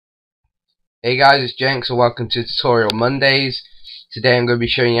Hey guys, it's Jenks and welcome to Tutorial Mondays. Today I'm going to be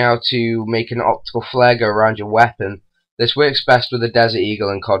showing you how to make an optical flare go around your weapon. This works best with the Desert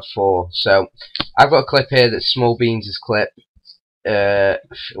Eagle in COD 4. So, I've got a clip here that's Small Beans' clip,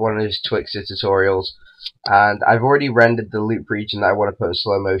 one of his Twixter tutorials, and I've already rendered the loop region that I want to put in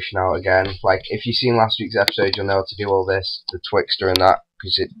slow motion out again. Like, if you've seen last week's episode, you'll know how to do all this, the Twixter and that,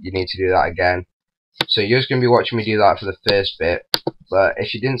 because you need to do that again. So you're just going to be watching me do that for the first bit. But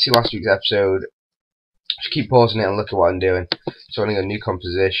if you didn't see last week's episode, just keep pausing it and look at what I'm doing. So I'm going to go new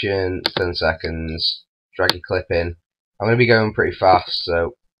composition, 10 seconds, drag your clip in. I'm going to be going pretty fast,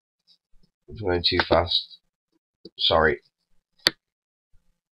 so if I'm going too fast, sorry.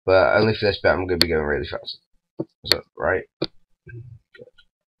 But only for this bit I'm going to be going really fast. So, right?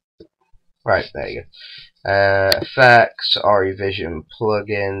 Right, there you go. Effects, RE Vision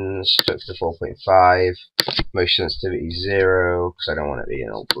plugins, took to 4.5, motion sensitivity 0, because I don't want it being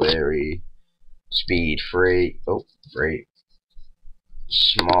all blurry. Speed free, free.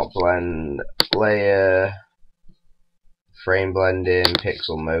 Smart blend layer, frame blending,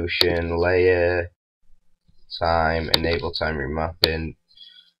 pixel motion, layer, time, enable time remapping.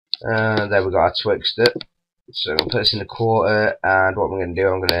 There we got our Twixter. So I'm going to put this in the quarter, and what I'm going to do,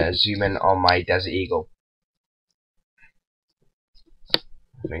 I'm going to zoom in on my Desert Eagle.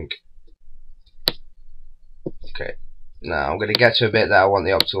 I think. Okay. Now I'm going to get to a bit that I want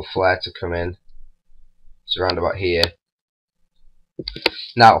the optical flare to come in. It's around about here.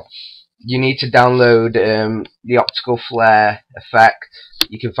 Now, you need to download the optical flare effect.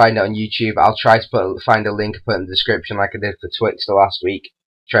 You can find it on YouTube. I'll try to find a link and put it in the description like I did for Twixter last week.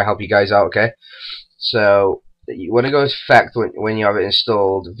 Try to help you guys out, okay? So, you want to go to effect when you have it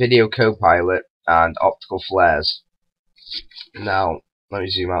installed, Video Copilot and Optical Flares. Now, let me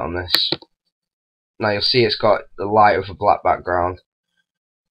zoom out on this. Now you'll see it's got the light with a black background.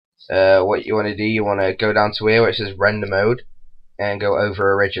 What you want to do, you want to go down to here where it says Render Mode and go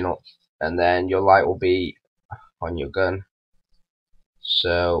over Original, and then your light will be on your gun.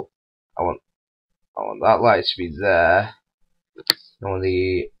 So I want that light to be there. I want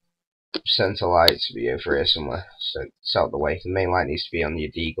the center light to be over here somewhere, so it's out of the way. The main light needs to be on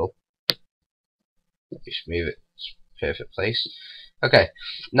your Deagle. Just move it, it's perfect place. Okay,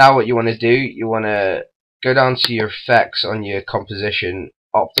 now what you want to do, you want to go down to your effects on your composition,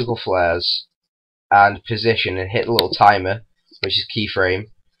 optical flares, and position, and hit the little timer, which is keyframe,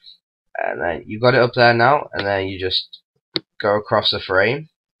 and then you got it up there now, and then you just go across the frame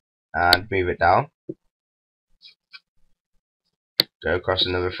and move it down. Go across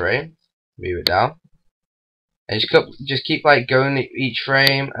another frame, move it down, and just keep like going each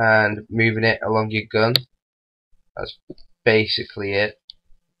frame and moving it along your gun. That's basically it.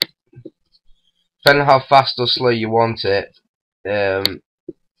 Depending on how fast or slow you want it,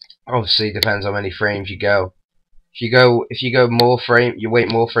 obviously depends how many frames you go. If you go more frame, you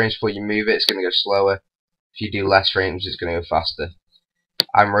wait more frames before you move it, it's gonna go slower. If you do less frames, it's gonna go faster.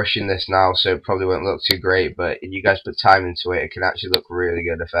 I'm rushing this now, so it probably won't look too great, but if you guys put time into it, it can actually look really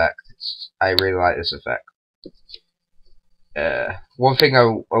good effect. I really like this effect. One thing I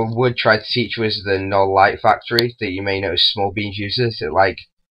would try to teach you is the null light factory that you may notice Small Beans uses. It like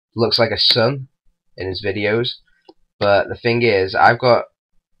looks like a sun in his videos, but the thing is, I've got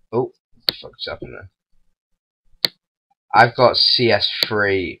what the fuck's happening there? I've got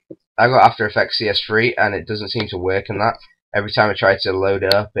CS3. I've got After Effects CS3, and it doesn't seem to work in that. Every time I try to load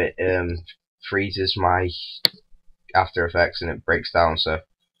it up, it freezes my After Effects and it breaks down. So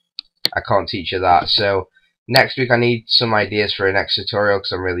I can't teach you that. So next week I need some ideas for a next tutorial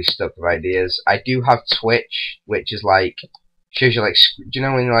because I'm really stuck with ideas. I do have Twitch, which is like shows you like, do you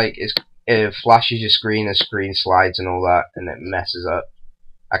know when like it flashes your screen and screen slides and all that, and it messes up.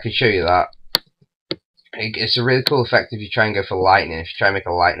 I can show you that. It's a really cool effect if you try and go for lightning. If you try and make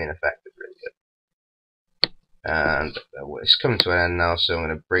a lightning effect, it's really good. And it's coming to an end now, so I'm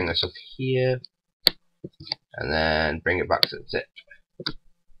going to bring this up here and then bring it back to the tip.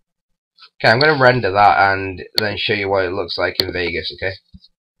 Okay, I'm going to render that and then show you what it looks like in Vegas, okay?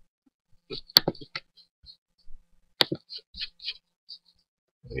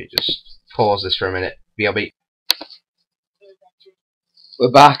 Let me just pause this for a minute. BRB.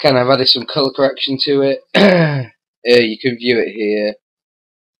 We're back and I've added some colour correction to it. You can view it here.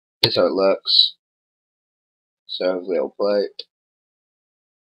 This is how it looks. So hopefully it'll play.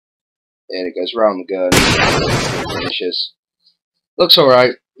 And it goes round the gun. Finishes. Looks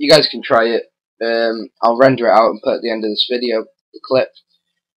alright. You guys can try it. I'll render it out and put at the end of this video the clip.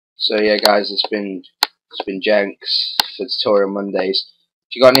 So yeah guys, it's been Jenks for Tutorial Mondays.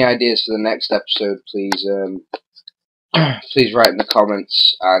 If you got any ideas for the next episode, please please write in the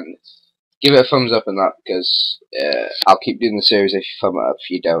comments, and Give it a thumbs up on that, because I'll keep doing the series if you thumb it up. If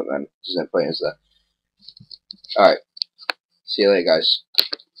you don't, then there's no point, is there? Alright. See you later, guys.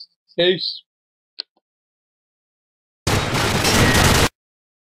 Peace.